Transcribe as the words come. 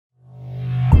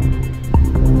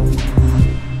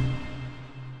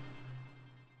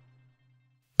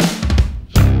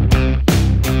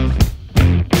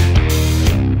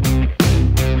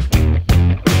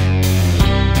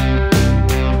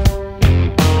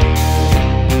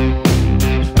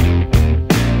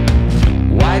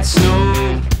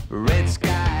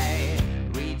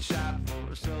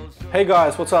Hey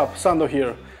guys, what's up? Sando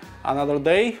here. Another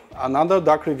day, another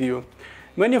DAC review.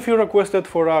 Many of you requested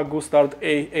for a Gustard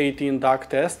A18 DAC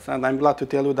test, and I'm glad to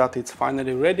tell you that it's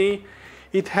finally ready.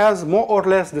 It has more or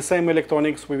less the same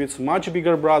electronics with its much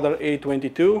bigger brother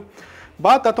A22,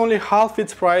 but at only half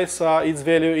its price, its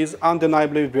value is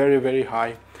undeniably very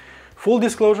high. Full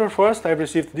disclosure first, I've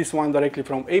received this one directly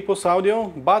from Apos Audio,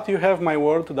 but you have my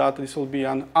word that this will be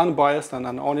an unbiased and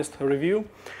an honest review.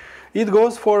 It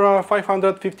goes for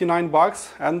 559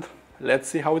 bucks, and let's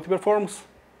see how it performs.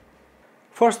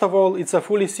 First of all, it's a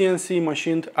fully CNC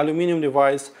machined aluminum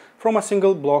device from a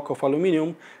single block of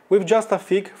aluminum with just a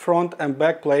thick front and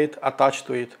back plate attached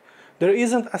to it. There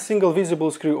isn't a single visible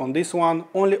screw on this one,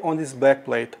 only on this back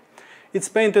plate. It's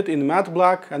painted in matte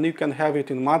black and you can have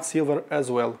it in matte silver as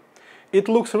well. It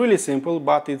looks really simple,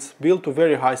 but it's built to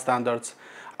very high standards.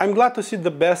 I'm glad to see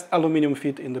the best aluminum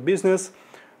fit in the business.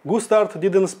 Gustard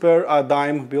didn't spare a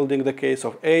dime building the case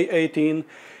of A18.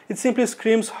 It simply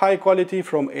screams high quality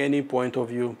from any point of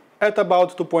view. At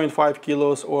about 2.5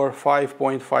 kilos or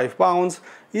 5.5 pounds,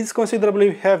 it's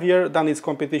considerably heavier than its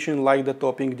competition like the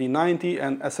Topping D90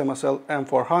 and SMSL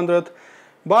M400,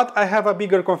 but I have a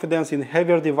bigger confidence in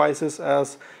heavier devices,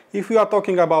 as if we are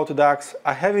talking about DACs,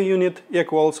 a heavy unit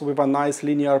equals with a nice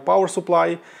linear power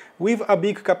supply with a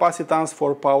big capacitance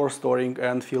for power storing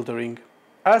and filtering.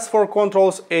 As for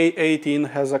controls,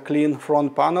 A18 has a clean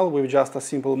front panel with just a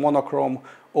simple monochrome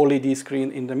OLED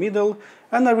screen in the middle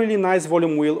and a really nice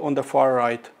volume wheel on the far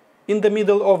right. In the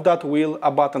middle of that wheel a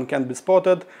button can be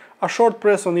spotted, a short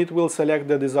press on it will select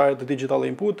the desired digital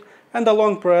input, and a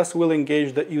long press will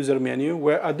engage the user menu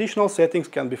where additional settings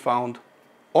can be found.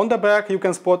 On the back you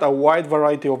can spot a wide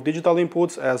variety of digital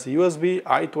inputs as USB,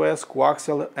 I2S,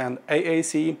 coaxial and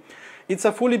AAC. It's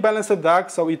a fully balanced DAC,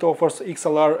 so it offers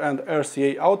XLR and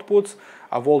RCA outputs,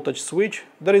 a voltage switch.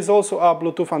 There is also a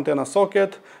Bluetooth antenna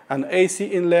socket, an AC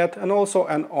inlet and also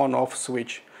an on-off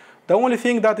switch. The only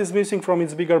thing that is missing from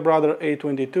its bigger brother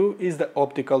A22 is the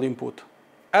optical input.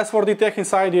 As for the tech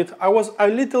inside it, I was a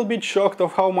little bit shocked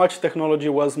of how much technology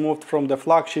was moved from the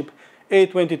flagship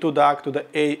A22 DAC to the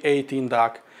A18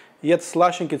 DAC, yet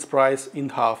slashing its price in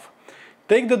half.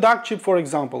 Take the DAC chip for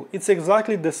example, it's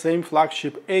exactly the same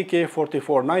flagship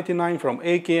AK4499 from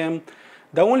IEM.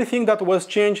 The only thing that was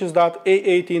changed is that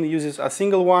A18 uses a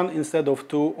single one instead of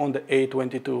two on the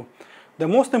A22. The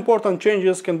most important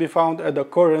changes can be found at the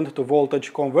current to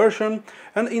voltage conversion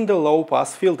and in the low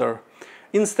pass filter.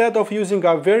 Instead of using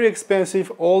a very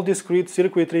expensive all discrete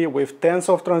circuitry with tens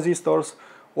of transistors,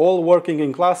 all working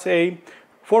in class A,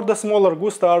 for the smaller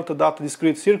Gustard that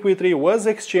discrete circuitry was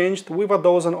exchanged with a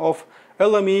dozen of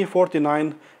LME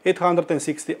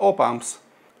 49860 op-amps.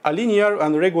 A linear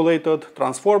and regulated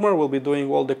transformer will be doing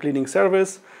all the cleaning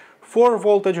service. 4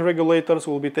 voltage regulators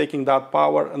will be taking that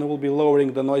power and will be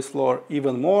lowering the noise floor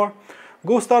even more.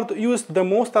 Gustard used the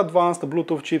most advanced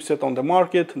Bluetooth chipset on the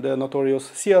market, the notorious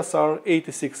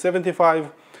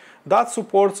CSR8675, that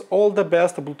supports all the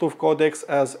best Bluetooth codecs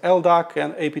as LDAC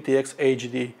and aptX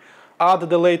HD. Add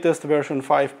the latest version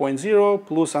 5.0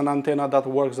 plus an antenna that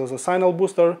works as a signal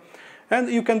booster, and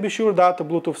you can be sure that the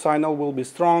Bluetooth signal will be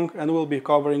strong and will be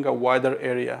covering a wider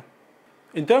area.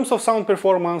 In terms of sound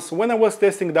performance, when I was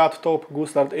testing that top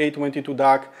Gustard A22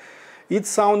 DAC, it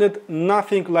sounded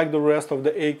nothing like the rest of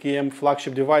the IEM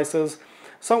flagship devices.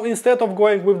 So instead of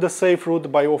going with the safe route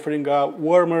by offering a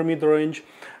warmer mid-range,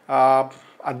 a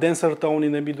denser tone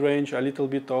in the mid-range, a little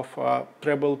bit of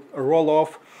treble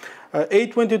roll-off,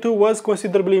 A22 was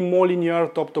considerably more linear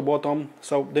top to bottom,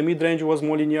 so the mid-range was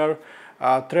more linear.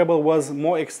 Treble was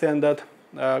more extended,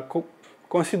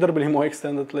 considerably more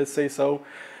extended, let's say so.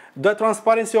 The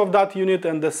transparency of that unit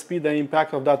and the speed and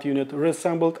impact of that unit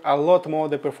resembled a lot more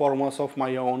the performance of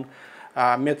my own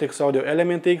Matrix Audio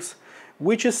Element X,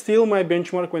 which is still my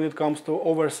benchmark when it comes to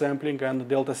oversampling and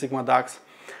Delta Sigma DACs.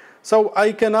 So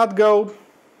I cannot go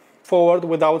forward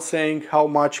without saying how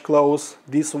much close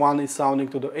this one is sounding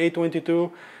to the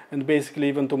A22 and basically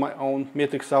even to my own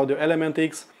Matrix Audio Element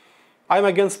X. I'm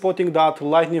again spotting that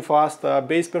lightning fast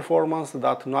bass performance,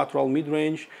 that natural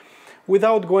mid-range,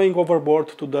 without going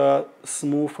overboard to the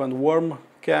smooth and warm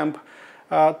camp.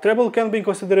 Treble can be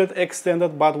considered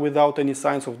extended but without any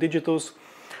signs of digitus.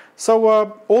 So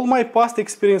all my past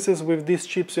experiences with this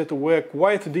chipset were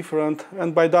quite different,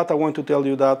 and by that I want to tell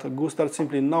you that Gustard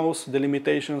simply knows the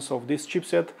limitations of this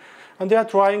chipset and they are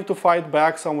trying to fight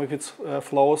back some of its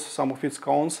flaws, some of its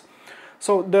cons.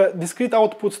 So the discrete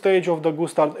output stage of the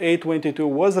Gustard A22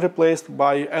 was replaced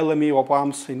by LME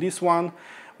op-amps in this one,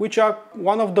 which are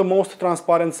one of the most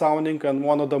transparent sounding and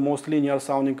one of the most linear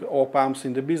sounding op-amps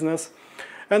in the business.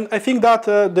 And I think that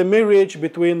the marriage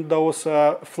between those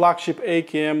flagship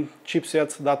IEM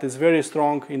chipsets that is very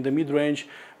strong in the mid-range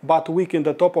but weak in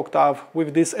the top octave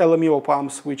with these LMO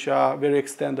pumps which are very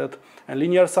extended and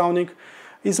linear sounding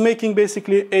is making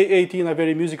basically A18 a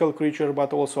very musical creature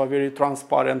but also a very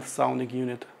transparent sounding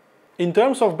unit. In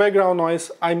terms of background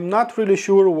noise, I'm not really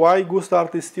sure why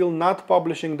Gustard is still not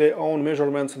publishing their own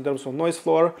measurements in terms of noise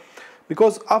floor,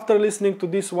 because after listening to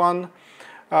this one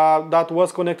that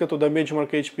was connected to the benchmark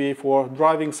HP for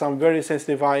driving some very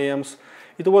sensitive IEMs,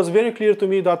 it was very clear to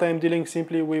me that I'm dealing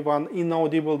simply with an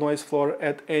inaudible noise floor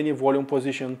at any volume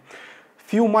position.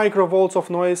 Few microvolts of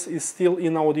noise is still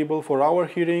inaudible for our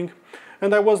hearing,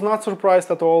 and I was not surprised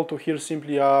at all to hear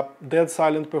simply a dead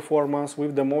silent performance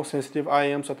with the most sensitive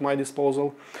IEMs at my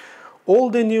disposal. All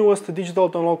the newest digital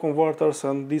to analog converters,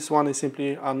 and this one is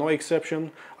simply no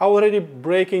exception, are already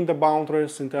breaking the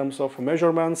boundaries in terms of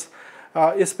measurements,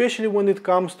 especially when it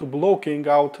comes to blocking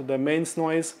out the mains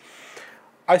noise.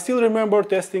 I still remember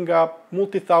testing a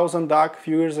multi-thousand DAC a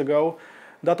few years ago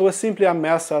that was simply a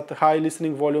mess at high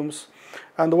listening volumes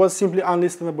and was simply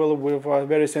unlistenable with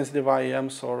very sensitive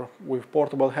IEMs or with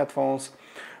portable headphones.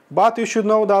 But you should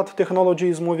know that technology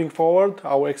is moving forward.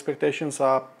 Our expectations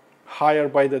are higher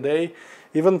by the day,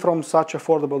 even from such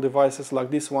affordable devices like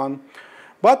this one.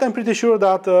 But I'm pretty sure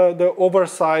that the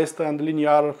oversized and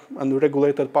linear and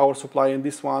regulated power supply in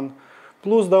this one,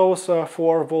 plus those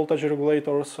 4 voltage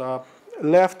regulators,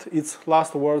 left its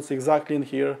last words exactly in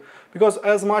here, because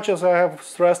as much as I have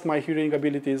stressed my hearing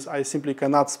abilities, I simply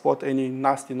cannot spot any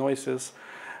nasty noises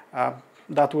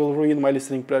that will ruin my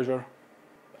listening pleasure.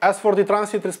 As for the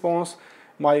transient response,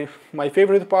 my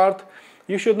favorite part,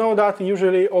 you should know that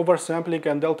usually oversampling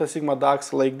and delta sigma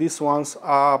DACs like these ones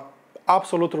are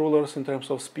absolute rulers in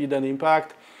terms of speed and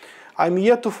impact. I'm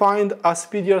yet to find a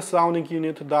speedier sounding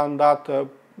unit than that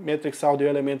Matrix Audio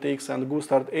Element X and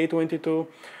Gustard A22.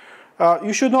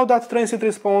 You should know that transient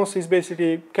response is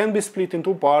basically can be split in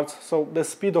 2 parts, so the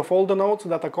speed of all the notes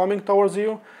that are coming towards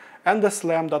you and the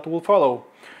slam that will follow.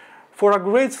 For a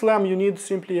great slam you need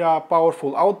simply a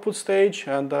powerful output stage,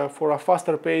 and for a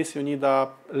faster pace you need a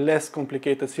less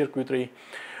complicated circuitry.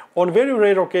 On very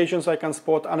rare occasions I can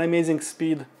spot an amazing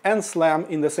speed and slam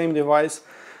in the same device,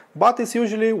 but it's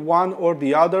usually one or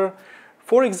the other.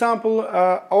 For example,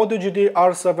 Audio GD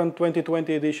R7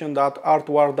 2020 edition, that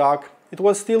R2R DAC, it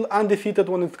was still undefeated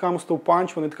when it comes to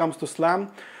punch, when it comes to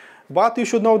slam, but you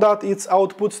should know that its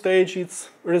output stage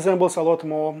resembles a lot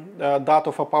more that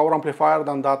of a power amplifier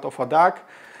than that of a DAC,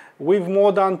 with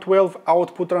more than 12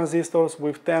 output transistors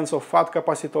with tens of fat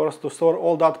capacitors to store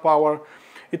all that power.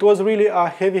 It was really a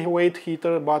heavyweight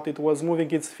heater, but it was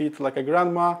moving its feet like a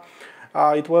grandma.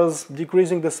 It was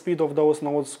decreasing the speed of those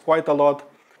notes quite a lot.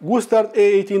 Gustard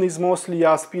A18 is mostly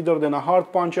a speeder than a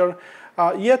hard puncher,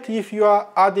 yet if you are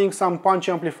adding some punch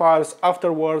amplifiers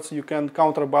afterwards, you can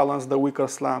counterbalance the weaker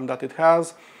slam that it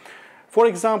has. For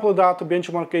example, that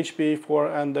benchmark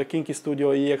HP4 and the Kinky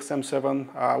Studio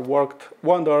EX-M7 worked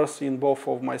wonders in both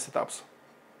of my setups.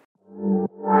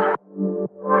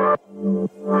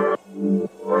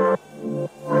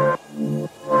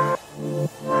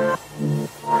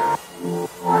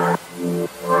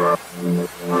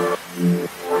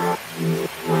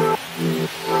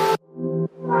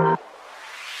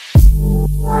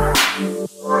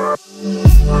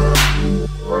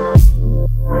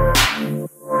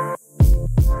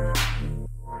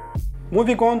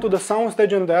 Moving on to the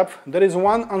Soundstage and Depth, there is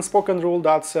one unspoken rule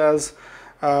that says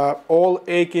all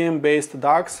IEM based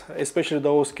DACs, especially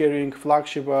those carrying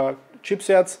flagship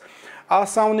chipsets, are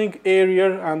sounding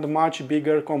airier and much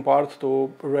bigger compared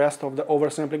to the rest of the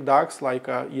oversampling DACs like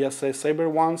ESA Saber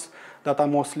ones that are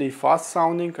mostly fast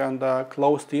sounding and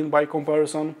closed in by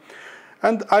comparison.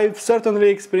 And I've certainly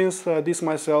experienced this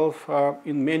myself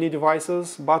in many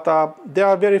devices, but there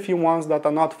are very few ones that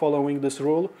are not following this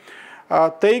rule.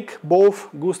 Take both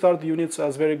Gustard units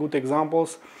as very good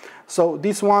examples. So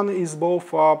this one is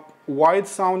both wide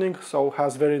sounding, so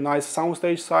has very nice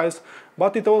soundstage size,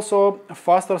 but it also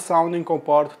faster sounding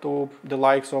compared to the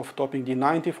likes of Topping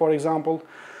D90, for example.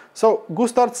 So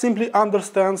Gustard simply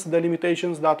understands the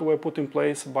limitations that were put in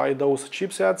place by those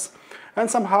chipsets and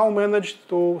somehow managed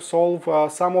to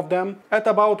solve some of them at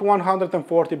about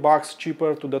 $140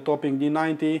 cheaper to the Topping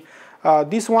D90.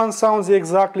 This one sounds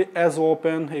exactly as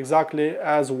open, exactly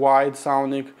as wide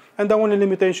sounding, and the only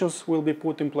limitations will be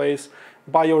put in place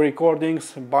by your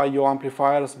recordings, by your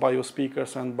amplifiers, by your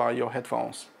speakers and by your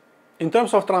headphones. In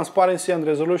terms of transparency and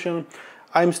resolution,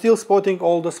 I'm still spotting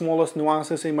all the smallest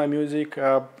nuances in my music.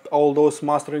 All those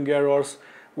mastering errors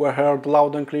were heard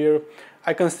loud and clear.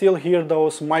 I can still hear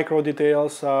those micro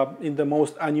details in the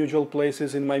most unusual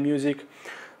places in my music.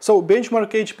 So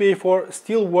benchmark HPA4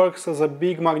 still works as a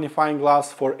big magnifying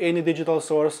glass for any digital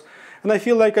source, and I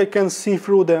feel like I can see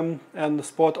through them and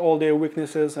spot all their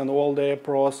weaknesses and all their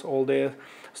pros, all their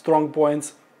strong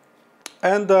points.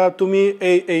 And to me,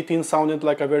 A18 sounded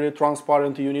like a very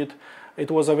transparent unit.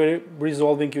 It was a very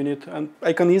resolving unit, and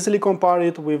I can easily compare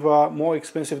it with more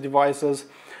expensive devices.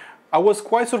 I was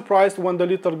quite surprised when the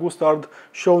little Gustard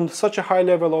showed such a high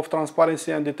level of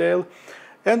transparency and detail,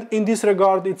 and in this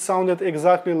regard it sounded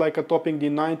exactly like a Topping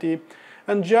D90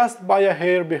 and just by a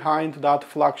hair behind that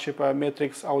flagship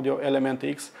Matrix Audio Element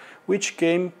X, which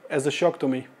came as a shock to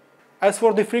me. As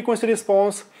for the frequency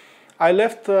response, I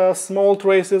left small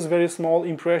traces, very small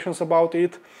impressions about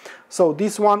it. So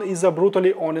this one is a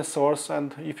brutally honest source,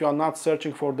 and if you are not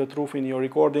searching for the truth in your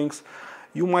recordings,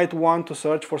 you might want to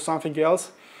search for something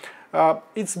else.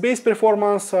 Its bass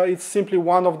performance, it's simply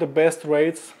one of the best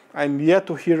rates. I'm yet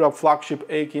to hear a flagship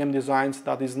IEM designs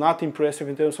that is not impressive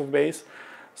in terms of bass.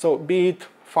 So be it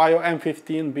FiO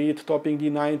M15, be it Topping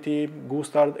D90,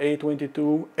 Gustard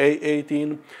A22,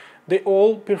 A18, they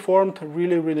all performed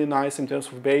really nice in terms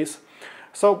of bass.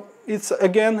 So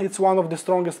it's one of the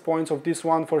strongest points of this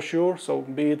one for sure. So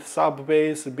be it sub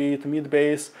bass, be it mid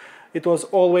bass, it was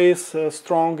always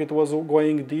strong, it was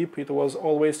going deep, it was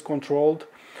always controlled.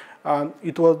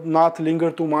 It will not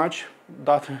linger too much.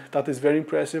 That is very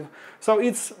impressive. So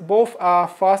it's both a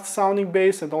fast sounding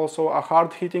bass and also a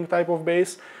hard hitting type of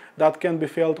bass that can be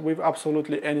felt with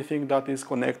absolutely anything that is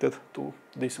connected to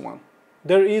this one.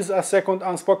 There is a second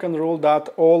unspoken rule that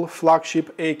all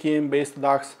flagship IEM based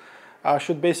DACs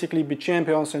should basically be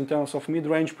champions in terms of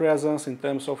mid-range presence, in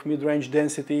terms of mid-range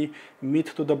density, meat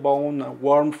to the bone,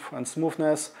 warmth and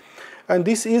smoothness. And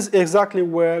this is exactly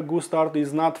where Gustard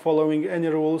is not following any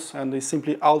rules and is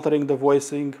simply altering the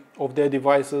voicing of their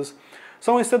devices.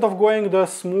 So instead of going the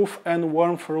smooth and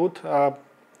warmth route,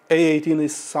 A18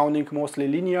 is sounding mostly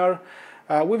linear,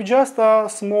 with just a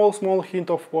small hint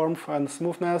of warmth and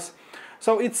smoothness.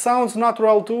 So it sounds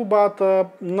natural too, but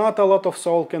not a lot of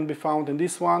soul can be found in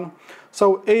this one.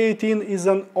 So A18 is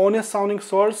an honest sounding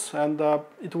source, and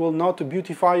it will not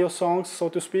beautify your songs, so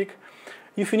to speak.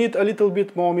 If you need a little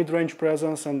bit more mid-range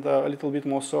presence and a little bit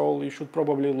more soul, you should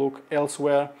probably look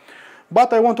elsewhere.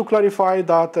 But I want to clarify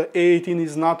that A18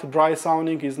 is not dry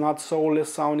sounding, is not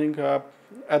soulless sounding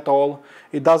at all.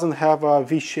 It doesn't have a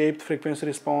V-shaped frequency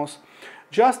response,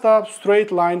 just a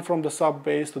straight line from the sub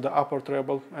bass to the upper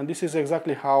treble, and this is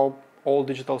exactly how all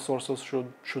digital sources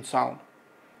should sound.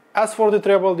 As for the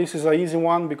treble, this is an easy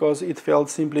one because it felt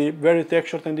simply very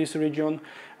textured in this region,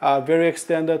 very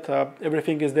extended.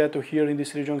 Everything is there to hear in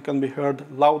this region can be heard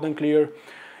loud and clear.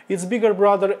 Its bigger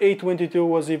brother A22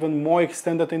 was even more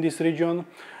extended in this region.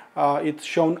 It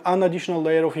shown an additional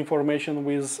layer of information,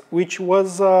 which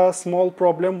was a small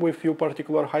problem with few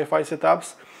particular hi-fi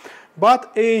setups.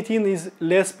 But A18 is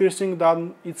less piercing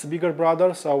than its bigger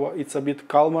brother, so it's a bit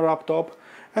calmer up top,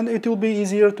 and it will be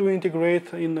easier to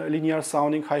integrate in linear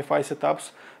sounding hi-fi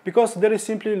setups because there is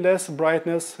simply less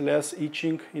brightness, less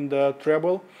itching in the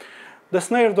treble. The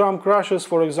snare drum crashes,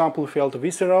 for example, felt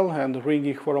visceral and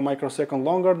ringing for a microsecond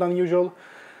longer than usual.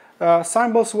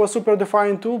 Cymbals were super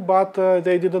defined too, but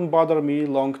they didn't bother me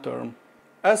long term.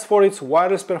 As for its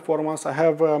wireless performance, I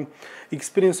have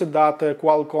experienced that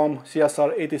Qualcomm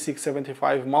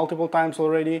CSR8675 multiple times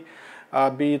already,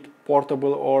 be it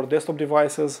portable or desktop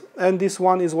devices, and this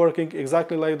one is working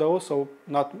exactly like those, so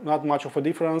not much of a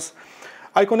difference.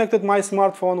 I connected my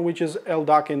smartphone, which is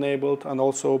LDAC enabled and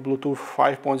also Bluetooth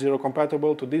 5.0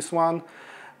 compatible, to this one,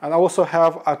 and I also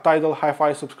have a Tidal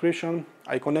Hi-Fi subscription.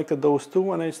 I connected those two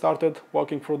when I started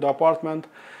walking through the apartment.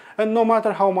 And no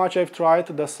matter how much I've tried,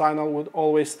 the signal would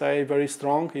always stay very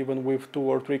strong, even with 2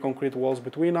 or 3 concrete walls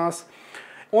between us.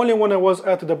 Only when I was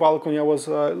at the balcony I was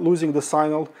losing the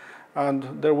signal,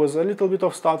 and there was a little bit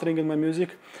of stuttering in my music.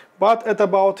 But at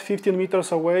about 15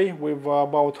 meters away, with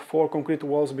about 4 concrete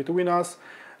walls between us,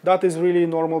 that is really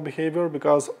normal behavior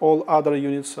because all other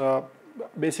units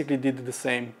basically did the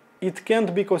same. It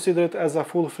can't be considered as a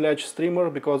full-fledged streamer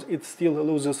because it still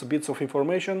loses bits of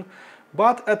information.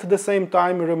 But at the same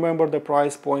time, remember the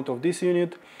price point of this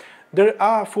unit. There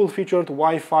are full-featured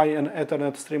Wi-Fi and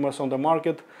Ethernet streamers on the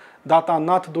market that are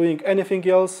not doing anything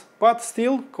else, but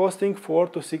still costing 4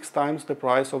 to 6 times the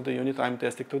price of the unit I'm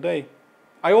testing today.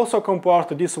 I also compared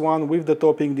this one with the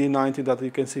Topping D90 that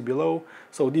you can see below,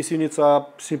 so these units are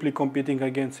simply competing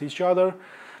against each other.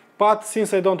 But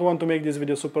since I don't want to make this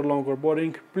video super long or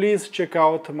boring, please check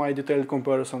out my detailed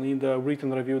comparison in the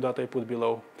written review that I put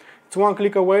below. It's one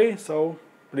click away, so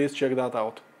please check that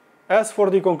out. As for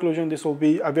the conclusion, this will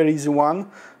be a very easy one.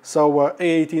 So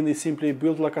A18 is simply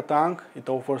built like a tank. It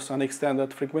offers an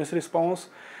extended frequency response.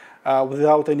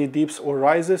 without any dips or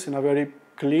rises in a very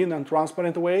clean and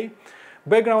transparent way.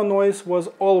 Background noise was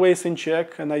always in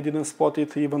check, and I didn't spot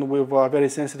it even with very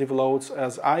sensitive loads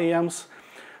as IEMs.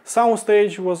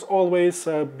 Soundstage was always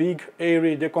big,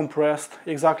 airy, decompressed,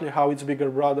 exactly how its bigger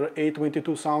brother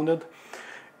A22 sounded.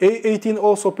 A18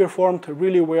 also performed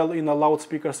really well in a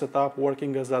loudspeaker setup,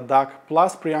 working as a DAC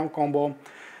plus preamp combo,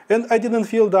 and I didn't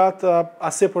feel that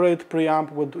a separate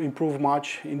preamp would improve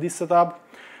much in this setup.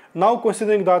 Now,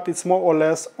 considering that it's more or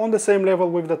less on the same level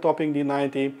with the Topping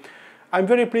D90, I'm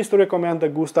very pleased to recommend the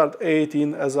Gustard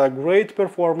A18 as a great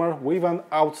performer with an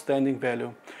outstanding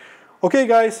value. Okay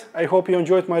guys, I hope you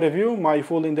enjoyed my review. My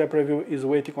full in-depth review is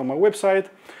waiting on my website.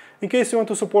 In case you want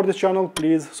to support this channel,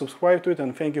 please subscribe to it,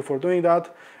 and thank you for doing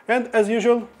that. And as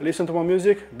usual, listen to my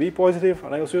music, be positive,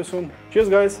 and I'll see you soon. Cheers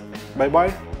guys, bye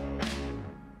bye.